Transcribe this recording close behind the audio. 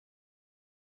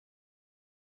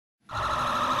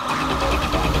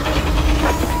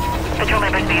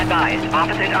Be advised,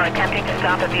 officers are attempting to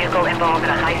stop a vehicle involved in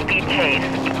a high-speed chase.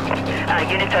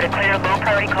 Units are to clear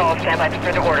low-priority calls. Stand by for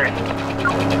further orders.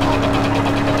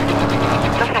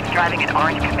 Suspect's driving an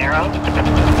orange Camaro.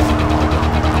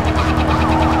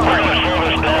 We're going to slow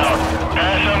this down.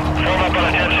 Pass him, form up on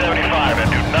a 1075, and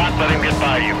do not let him get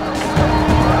by you.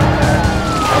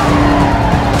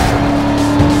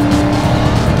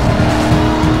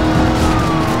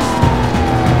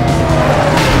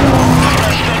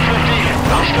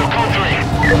 Still code 3.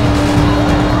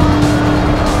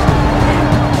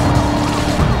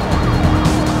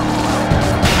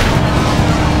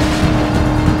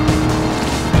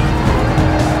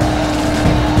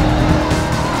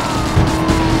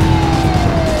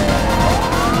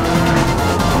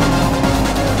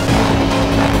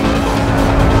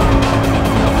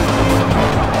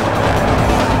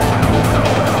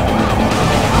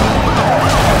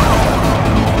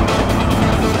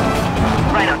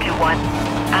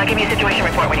 Give me a situation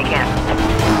report when you can.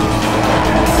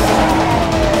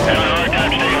 Having a hard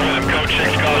time staying with him. Code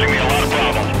 6 causing me a lot of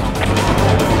problems.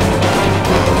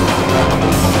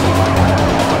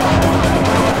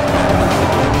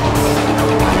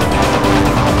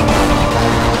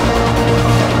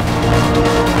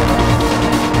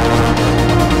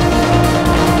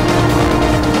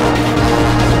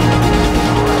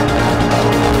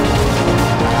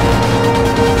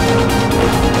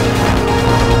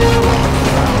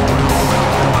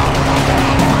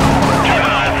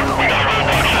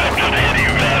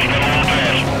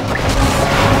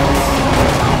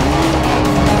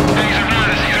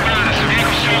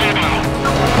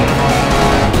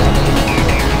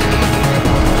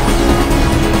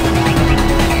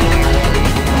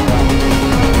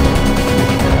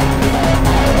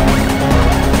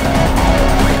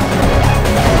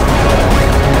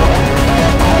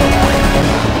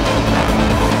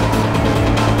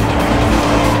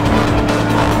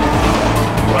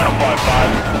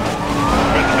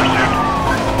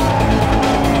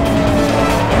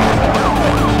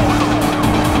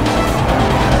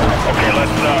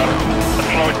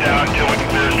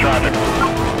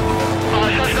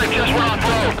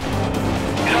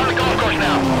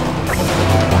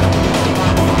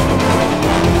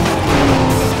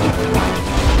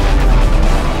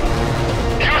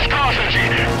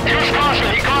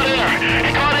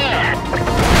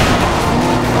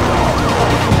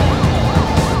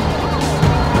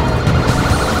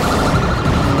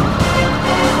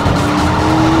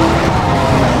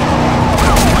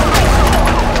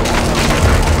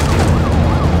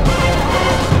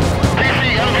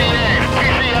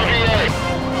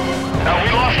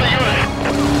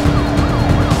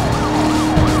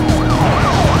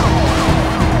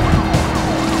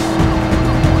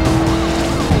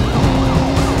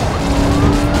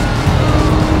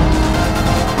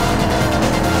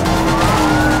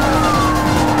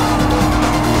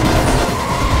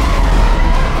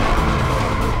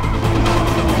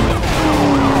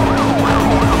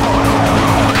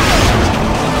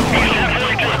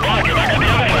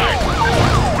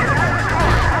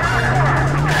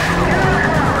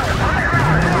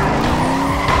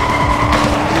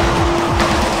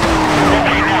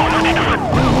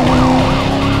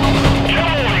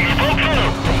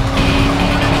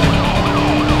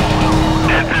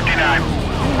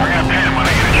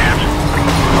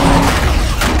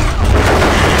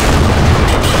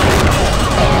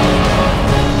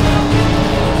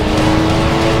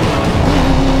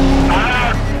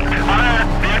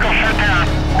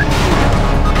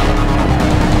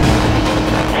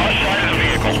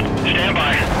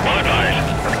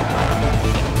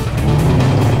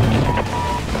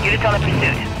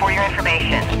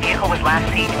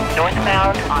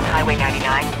 Northbound on Highway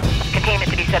 99. Containment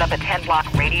to be set up a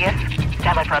 10-block radius.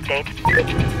 Stand by for updates.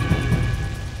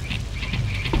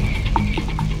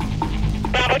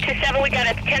 Bravo 27, we got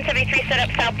a 1073 set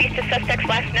up southeast of suspects,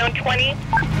 last known 20.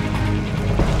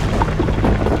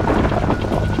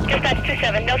 Dispatch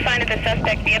 27, no sign of the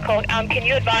suspect vehicle. Can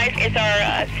you advise, is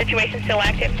our situation still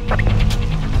active?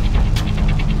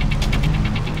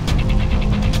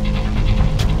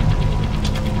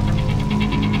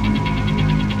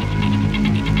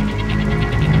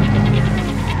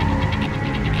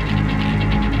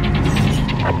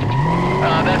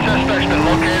 That suspect's been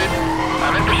located.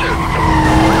 I'm in pursuit.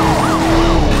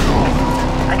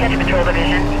 Attention Patrol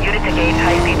Division. Units engage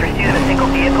high-speed pursuit of a single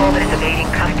vehicle that is evading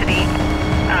custody.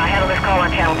 Handle this call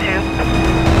on Channel 2.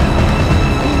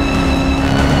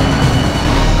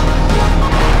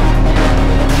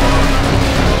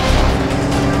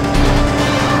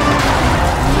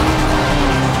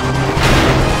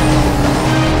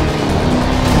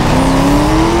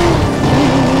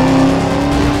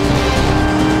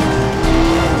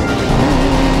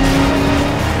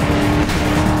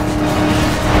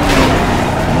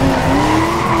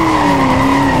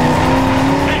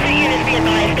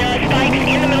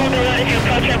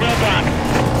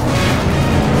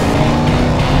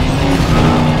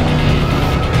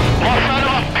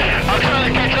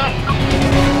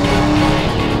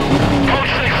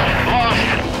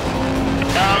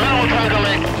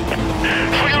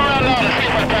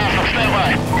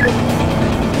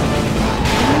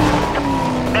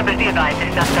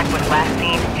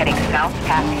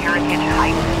 past Heritage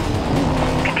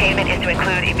Heights. Containment is to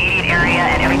include immediate area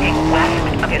and everything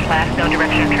west of his last known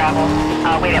direction of travel.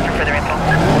 Wait up for further info.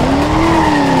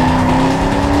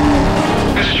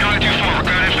 This is Charlie 2-4. We're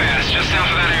crowded fast, just south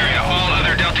of that area. All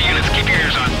other Delta units, keep your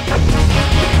ears on.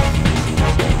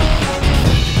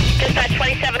 Dispatch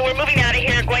 27, we're moving out of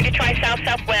here, going to try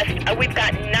south-southwest. We've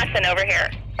got nothing over here.